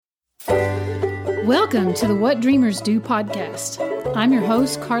Welcome to the What Dreamers Do podcast. I'm your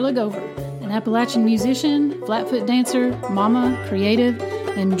host, Carla Gover, an Appalachian musician, flatfoot dancer, mama, creative,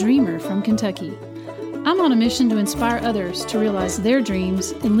 and dreamer from Kentucky. I'm on a mission to inspire others to realize their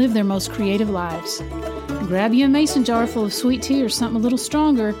dreams and live their most creative lives. Grab you a mason jar full of sweet tea or something a little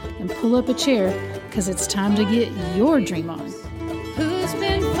stronger and pull up a chair, because it's time to get your dream on. Who's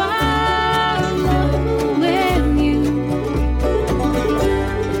been following you?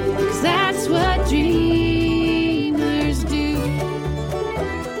 Because that's what dreamers do.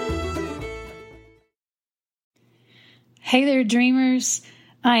 Hey there, dreamers.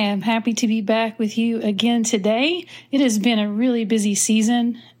 I am happy to be back with you again today. It has been a really busy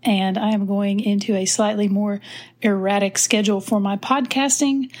season, and I am going into a slightly more erratic schedule for my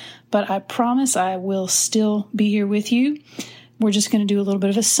podcasting, but I promise I will still be here with you. We're just going to do a little bit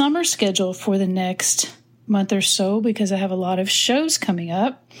of a summer schedule for the next month or so because I have a lot of shows coming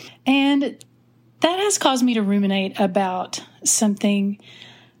up, and that has caused me to ruminate about something.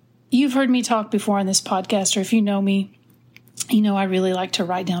 You've heard me talk before on this podcast, or if you know me, you know I really like to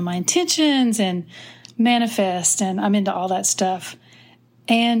write down my intentions and manifest, and I'm into all that stuff.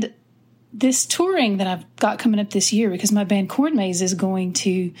 And this touring that I've got coming up this year, because my band Cornbread is going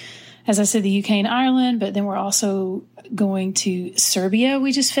to, as I said, the UK and Ireland, but then we're also going to Serbia,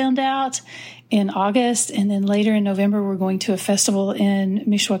 we just found out, in August. And then later in November, we're going to a festival in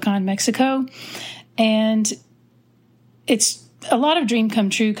Michoacan, Mexico. And it's a lot of dream come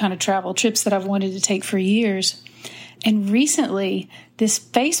true kind of travel trips that I've wanted to take for years. And recently, this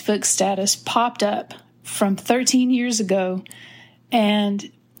Facebook status popped up from 13 years ago.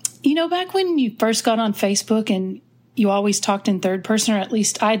 And, you know, back when you first got on Facebook and you always talked in third person, or at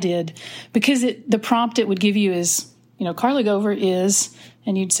least I did, because the prompt it would give you is, you know, Carla Gover is,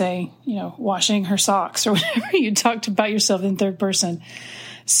 and you'd say, you know, washing her socks or whatever. You talked about yourself in third person.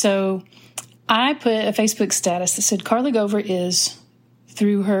 So I put a Facebook status that said Carla Gover is,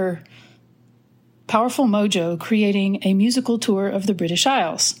 through her powerful mojo, creating a musical tour of the British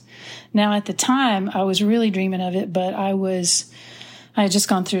Isles. Now, at the time, I was really dreaming of it, but I had just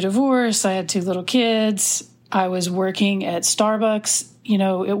gone through divorce. I had 2 little kids. I was working at Starbucks. You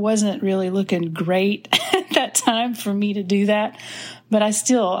know, it wasn't really looking great at that time for me to do that. But I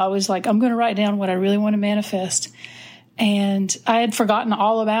was like, I'm going to write down what I really want to manifest. And I had forgotten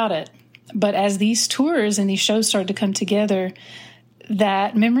all about it. But as these tours and these shows started to come together,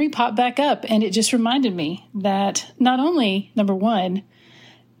 that memory popped back up, and it just reminded me that not only, number one,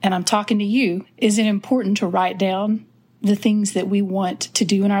 and I'm talking to you, is it important to write down the things that we want to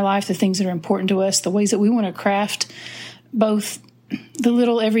do in our life, the things that are important to us, the ways that we want to craft both the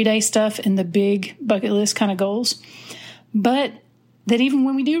little everyday stuff and the big bucket list kind of goals, but that even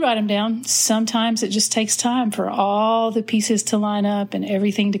when we do write them down, sometimes it just takes time for all the pieces to line up and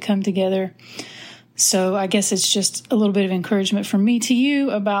everything to come together. So I guess it's just a little bit of encouragement from me to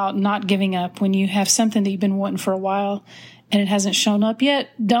you about not giving up when you have something that you've been wanting for a while and it hasn't shown up yet.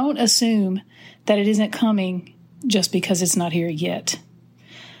 Don't assume that it isn't coming just because it's not here yet.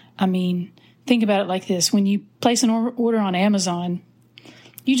 I mean, think about it like this. When you place an order on Amazon,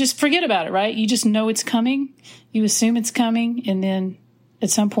 you just forget about it, right? You just know it's coming. You assume it's coming, and then at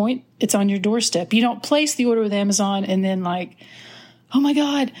some point, it's on your doorstep. You don't place the order with Amazon and then like, oh my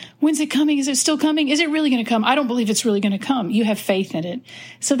God, when's it coming? Is it still coming? Is it really going to come? I don't believe it's really going to come. You have faith in it.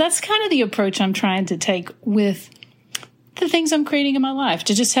 So that's kind of the approach I'm trying to take with the things I'm creating in my life,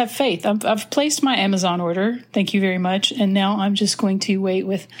 to just have faith. I've placed my Amazon order. Thank you very much. And now I'm just going to wait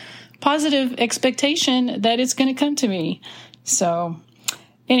with positive expectation that it's going to come to me. So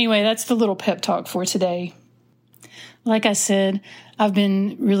anyway, that's the little pep talk for today. Like I said, I've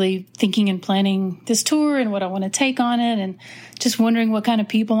been really thinking and planning this tour and what I want to take on it, and just wondering what kind of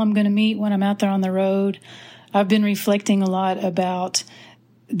people I'm going to meet when I'm out there on the road. I've been reflecting a lot about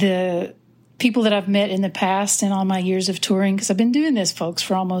the people that I've met in the past and all my years of touring, because I've been doing this, folks,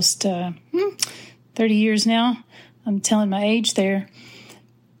 for almost 30 years now. I'm telling my age there.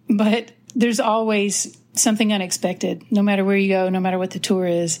 But there's always something unexpected. No matter where you go, no matter what the tour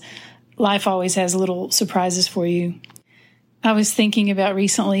is, life always has little surprises for you. I was thinking about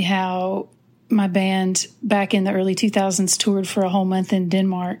recently how my band back in the early 2000s toured for a whole month in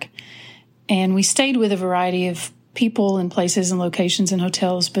Denmark. And we stayed with a variety of people and places and locations and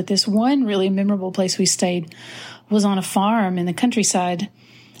hotels. But this one really memorable place we stayed was on a farm in the countryside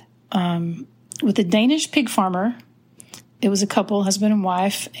with a Danish pig farmer. It was a couple, husband and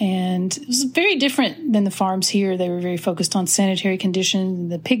wife, and it was very different than the farms here. They were very focused on sanitary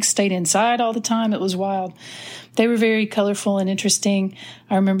conditions. The pigs stayed inside all the time. It was wild. They were very colorful and interesting.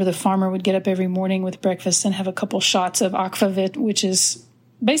 I remember the farmer would get up every morning with breakfast and have a couple shots of aquavit, which is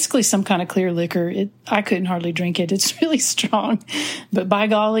basically some kind of clear liquor. I couldn't hardly drink it. It's really strong. But by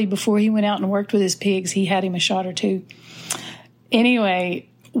golly, before he went out and worked with his pigs, he had him a shot or two. Anyway,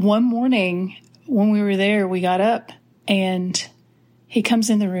 one morning when we were there, we got up and he comes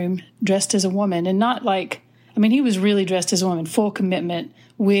in the room dressed as a woman, and not like, he was really dressed as a woman, full commitment,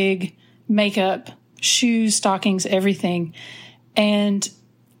 wig, makeup, shoes, stockings, everything. And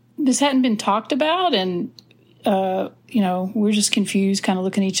this hadn't been talked about, and we're just confused, kind of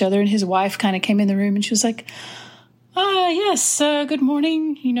looking at each other. And his wife kind of came in the room and she was like, yes, good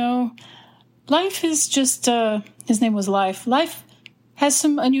morning. Life is just, his name was Life. Life has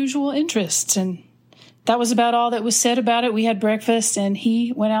some unusual interests. And that was about all that was said about it. We had breakfast and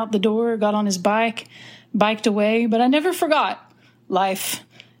he went out the door, got on his bike, biked away. But I never forgot Life,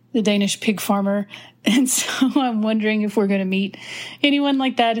 the Danish pig farmer. And so I'm wondering if we're going to meet anyone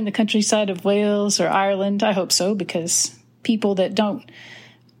like that in the countryside of Wales or Ireland. I hope so, because people that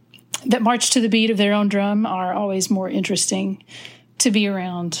march to the beat of their own drum are always more interesting to be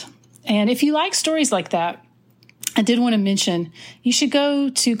around. And if you like stories like that, I did want to mention you should go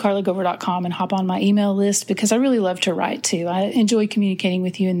to carlagover.com and hop on my email list, because I really love to write too. I enjoy communicating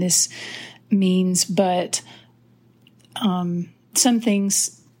with you in this means, but some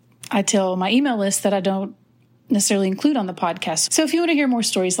things I tell my email list that I don't necessarily include on the podcast. So if you want to hear more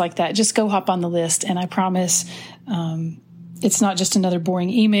stories like that, just go hop on the list. And I promise it's not just another boring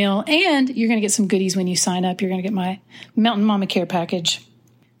email. And you're going to get some goodies when you sign up. You're going to get my Mountain Mama Care package.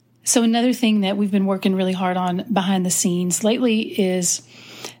 So another thing that we've been working really hard on behind the scenes lately is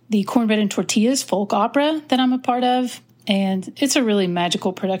the Cornbread and Tortillas folk opera that I'm a part of. And it's a really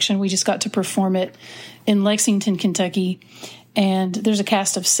magical production. We just got to perform it in Lexington, Kentucky. And there's a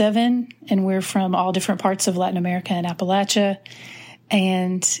cast of 7, and we're from all different parts of Latin America and Appalachia.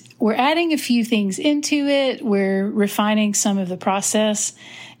 And we're adding a few things into it. We're refining some of the process.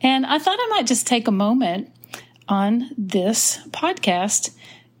 And I thought I might just take a moment on this podcast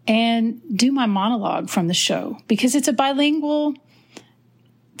and do my monologue from the show, because it's a bilingual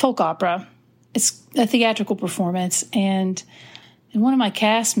folk opera. It's a theatrical performance. And one of my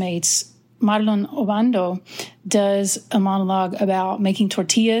castmates, Marlon Obando, does a monologue about making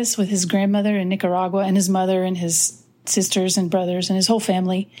tortillas with his grandmother in Nicaragua and his mother and his sisters and brothers and his whole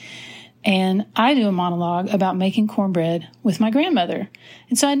family. And I do a monologue about making cornbread with my grandmother.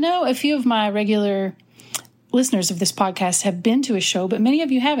 And so I know a few of my regular listeners of this podcast have been to a show, but many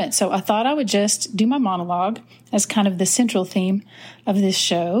of you haven't. So I thought I would just do my monologue as kind of the central theme of this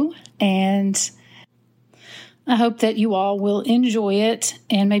show. And I hope that you all will enjoy it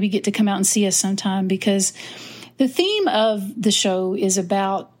and maybe get to come out and see us sometime, because the theme of the show is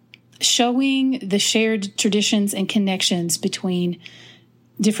about showing the shared traditions and connections between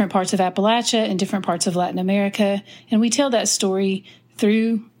different parts of Appalachia and different parts of Latin America. And we tell that story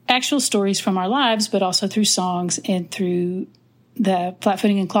through actual stories from our lives, but also through songs and through the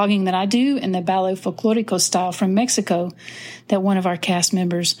flat-footing and clogging that I do and the ballet folklorico style from Mexico that one of our cast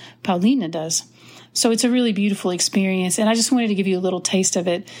members, Paulina, does. So it's a really beautiful experience, and I just wanted to give you a little taste of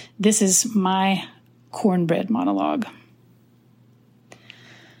it. This is my cornbread monologue.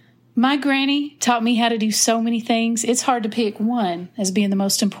 My granny taught me how to do so many things, it's hard to pick one as being the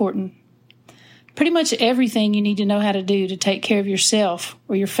most important. Pretty much everything you need to know how to do to take care of yourself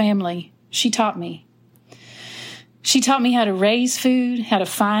or your family, she taught me. She taught me how to raise food, how to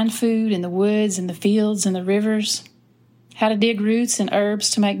find food in the woods and the fields and the rivers, how to dig roots and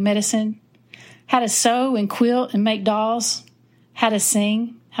herbs to make medicine, how to sew and quilt and make dolls, how to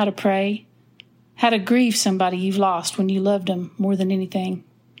sing, how to pray, how to grieve somebody you've lost when you loved them more than anything.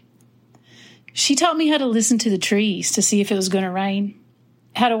 She taught me how to listen to the trees to see if it was going to rain,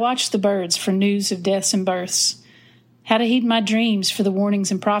 how to watch the birds for news of deaths and births, how to heed my dreams for the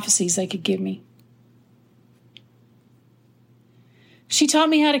warnings and prophecies they could give me. She taught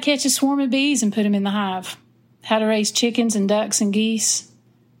me how to catch a swarm of bees and put them in the hive, how to raise chickens and ducks and geese,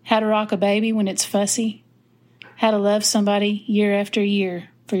 how to rock a baby when it's fussy, how to love somebody year after year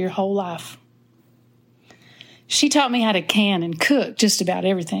for your whole life. She taught me how to can and cook just about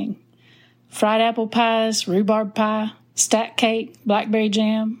everything. Fried apple pies, rhubarb pie, stack cake, blackberry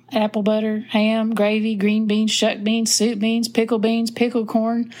jam, apple butter, ham, gravy, green beans, shuck beans, soup beans, pickled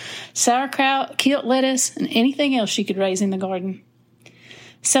corn, sauerkraut, kilt lettuce, and anything else she could raise in the garden.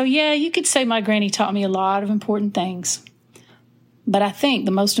 So yeah, you could say my granny taught me a lot of important things. But I think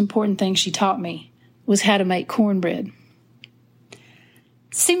the most important thing she taught me was how to make cornbread.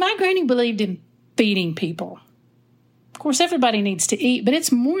 See, my granny believed in feeding people. Of course, everybody needs to eat, but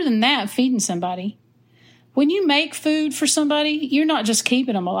it's more than that, feeding somebody. When you make food for somebody, you're not just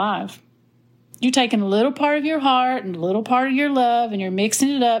keeping them alive. You're taking a little part of your heart and a little part of your love, and you're mixing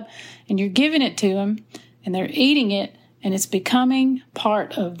it up, and you're giving it to them, and they're eating it, and it's becoming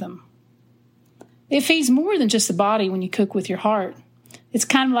part of them. It feeds more than just the body when you cook with your heart. It's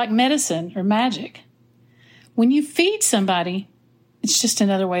kind of like medicine or magic. When you feed somebody, it's just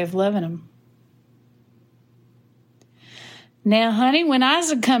another way of loving them. Now, honey, when I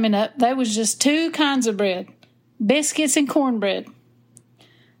was coming up, there was just two kinds of bread, biscuits and cornbread.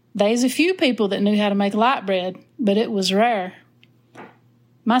 There's a few people that knew how to make light bread, but it was rare.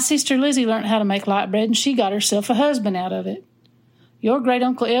 My sister Lizzie learned how to make light bread, and she got herself a husband out of it. Your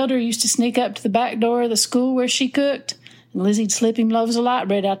great-uncle Elder used to sneak up to the back door of the school where she cooked, and Lizzie'd slip him loaves of light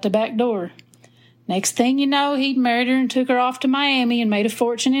bread out the back door. Next thing you know, he'd married her and took her off to Miami and made a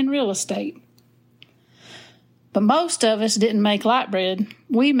fortune in real estate. But most of us didn't make light bread.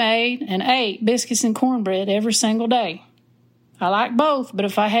 We made and ate biscuits and cornbread every single day. I like both, but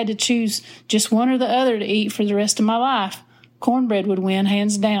if I had to choose just one or the other to eat for the rest of my life, cornbread would win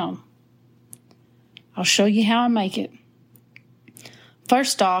hands down. I'll show you how I make it.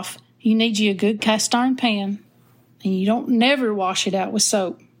 First off, you need you a good cast iron pan, and you don't never wash it out with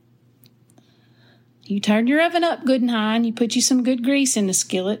soap. You turn your oven up good and high, and you put you some good grease in the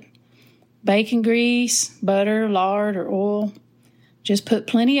skillet. Bacon grease, butter, lard, or oil. Just put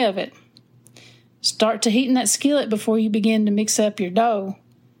plenty of it. Start to heating that skillet before you begin to mix up your dough.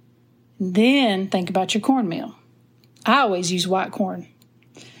 And then think about your cornmeal. I always use white corn.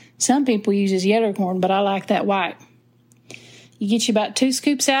 Some people use yellow corn, but I like that white. You get you about 2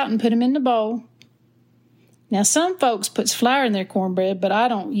 scoops out and put them in the bowl. Now, some folks puts flour in their cornbread, but I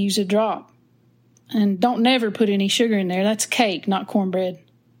don't use a drop. And don't never put any sugar in there. That's cake, not cornbread.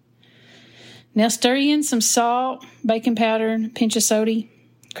 Now stir you in some salt, baking powder, and a pinch of soda.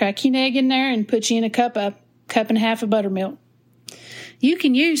 Crack your egg in there and put you in a cup and a half of buttermilk. You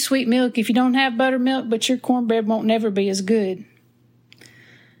can use sweet milk if you don't have buttermilk, but your cornbread won't never be as good.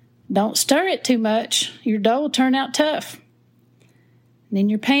 Don't stir it too much. Your dough will turn out tough. And then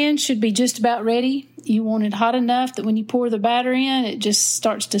your pan should be just about ready. You want it hot enough that when you pour the batter in, it just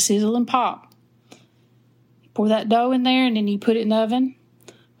starts to sizzle and pop. You pour that dough in there and then you put it in the oven.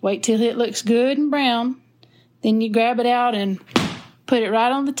 Wait till it looks good and brown. Then you grab it out and put it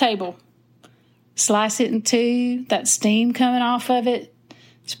right on the table. Slice it in two, that steam coming off of it.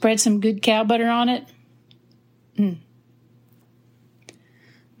 Spread some good cow butter on it.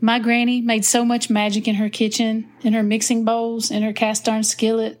 My granny made so much magic in her kitchen, in her mixing bowls, in her cast iron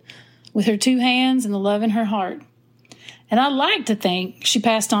skillet, with her 2 hands and the love in her heart. And I like to think she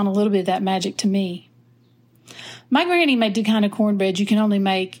passed on a little bit of that magic to me. My granny made the kind of cornbread you can only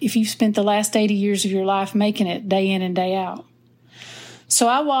make if you've spent the last 80 years of your life making it day in and day out. So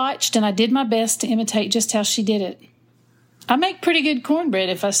I watched and I did my best to imitate just how she did it. I make pretty good cornbread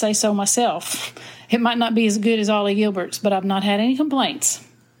if I say so myself. It might not be as good as Ollie Gilbert's, but I've not had any complaints.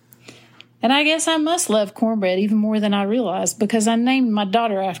 And I guess I must love cornbread even more than I realized because I named my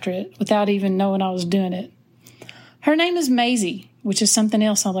daughter after it without even knowing I was doing it. Her name is Maisie, which is something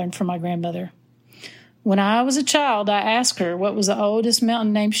else I learned from my grandmother. When I was a child, I asked her what was the oldest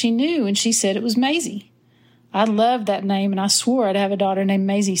mountain name she knew, and she said it was Maisie. I loved that name, and I swore I'd have a daughter named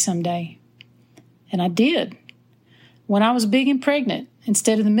Maisie someday. And I did. When I was big and pregnant,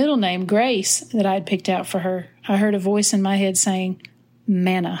 instead of the middle name, Grace, that I had picked out for her, I heard a voice in my head saying,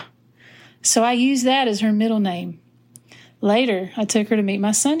 Manna. So I used that as her middle name. Later, I took her to meet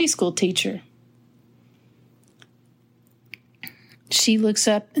my Sunday school teacher. She looks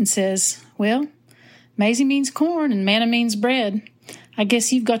up and says, well, Maisie means corn and manna means bread. I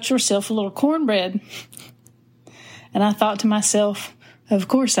guess you've got yourself a little cornbread. And I thought to myself, of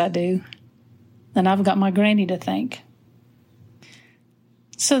course I do. And I've got my granny to thank.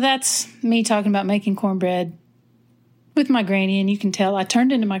 So that's me talking about making cornbread with my granny. And you can tell I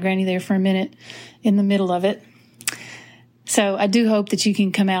turned into my granny there for a minute in the middle of it. So I do hope that you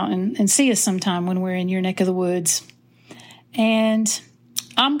can come out and see us sometime when we're in your neck of the woods. And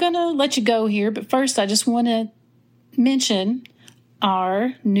I'm going to let you go here, but first I just want to mention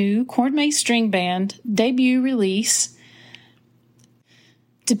our new Cornmaze String Band debut release.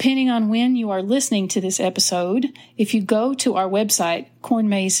 Depending on when you are listening to this episode, if you go to our website,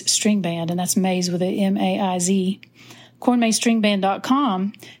 Cornmaze String Band, and that's Maze with a M-A-I-Z,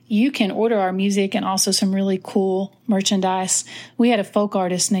 cornmazestringband.com, you can order our music and also some really cool merchandise. We had a folk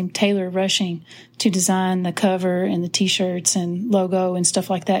artist named Taylor Rushing to design the cover and the t-shirts and logo and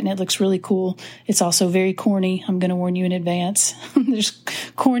stuff like that, and it looks really cool. It's also very corny. I'm going to warn you in advance. There's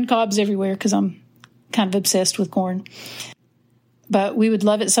corn cobs everywhere because I'm kind of obsessed with corn. But we would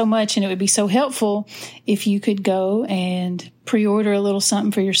love it so much, and it would be so helpful if you could go and pre-order a little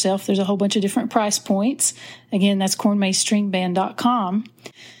something for yourself. There's a whole bunch of different price points. Again, that's cornmaze.com.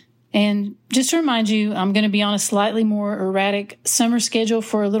 And just to remind you, I'm going to be on a slightly more erratic summer schedule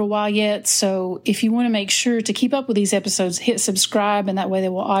for a little while yet. So if you want to make sure to keep up with these episodes, hit subscribe, and that way they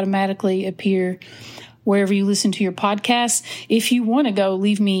will automatically appear wherever you listen to your podcasts. If you want to go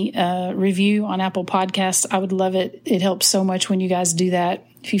leave me a review on Apple Podcasts, I would love it. It helps so much when you guys do that.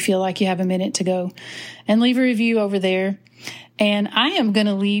 If you feel like you have a minute to go and leave a review over there. And I am going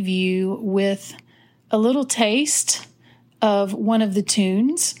to leave you with a little taste of one of the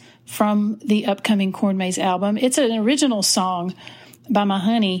tunes from the upcoming Corn Maze album. It's an original song by my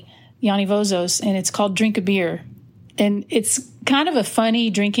honey, Yanni Vozos, and it's called Drink a Beer. And it's kind of a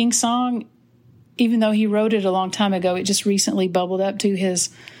funny drinking song. Even though he wrote it a long time ago, it just recently bubbled up to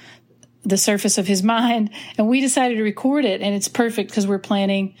the surface of his mind. And we decided to record it, and it's perfect because we're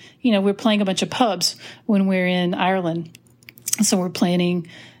playing a bunch of pubs when we're in Ireland. So we're planning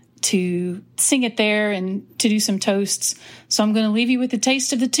to sing it there and to do some toasts. So I'm going to leave you with a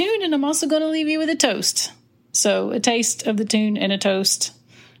taste of the tune, and I'm also going to leave you with a toast. So a taste of the tune and a toast.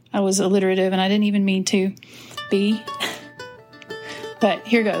 I was alliterative, and I didn't even mean to be. But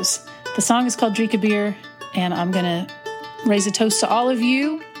here goes. The song is called Drink a Beer, and I'm going to raise a toast to all of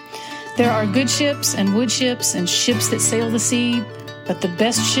you. There are good ships and wood ships and ships that sail the sea, but the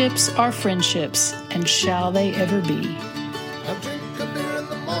best ships are friendships, and shall they ever be. I'll drink a beer in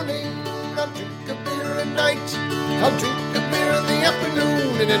the morning, I'll drink a beer at night, I'll drink a beer in the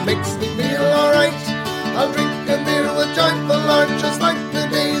afternoon, and it makes me feel alright. I'll drink a beer with joyful heart, just like the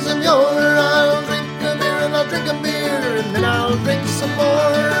days of yore. I'll drink a beer and I'll drink a beer, and then I'll drink some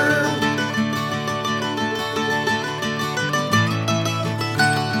more.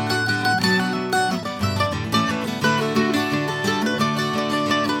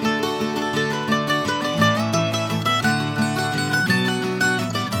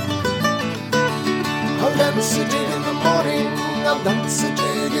 I'll dance a jig in the morning, I'll dance a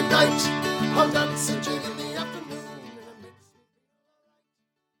jig at night, I'll dance a jig in the afternoon.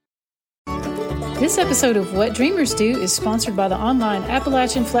 This episode of What Dreamers Do is sponsored by the online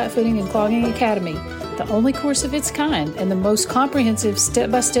Appalachian Flatfooting and Clogging Academy, the only course of its kind and the most comprehensive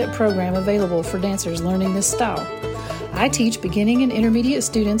step-by-step program available for dancers learning this style. I teach beginning and intermediate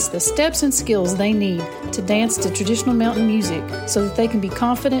students the steps and skills they need to dance to traditional mountain music so that they can be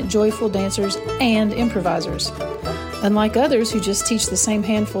confident, joyful dancers and improvisers. Unlike others who just teach the same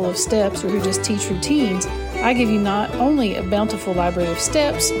handful of steps or who just teach routines, I give you not only a bountiful library of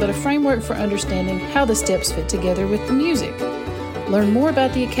steps, but a framework for understanding how the steps fit together with the music. Learn more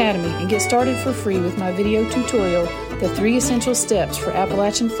about the Academy and get started for free with my video tutorial, The 3 Essential Steps for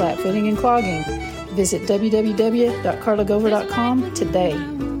Appalachian Flatfooting and Clogging. Visit www.carlagover.com today.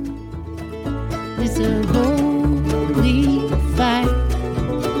 It's a holy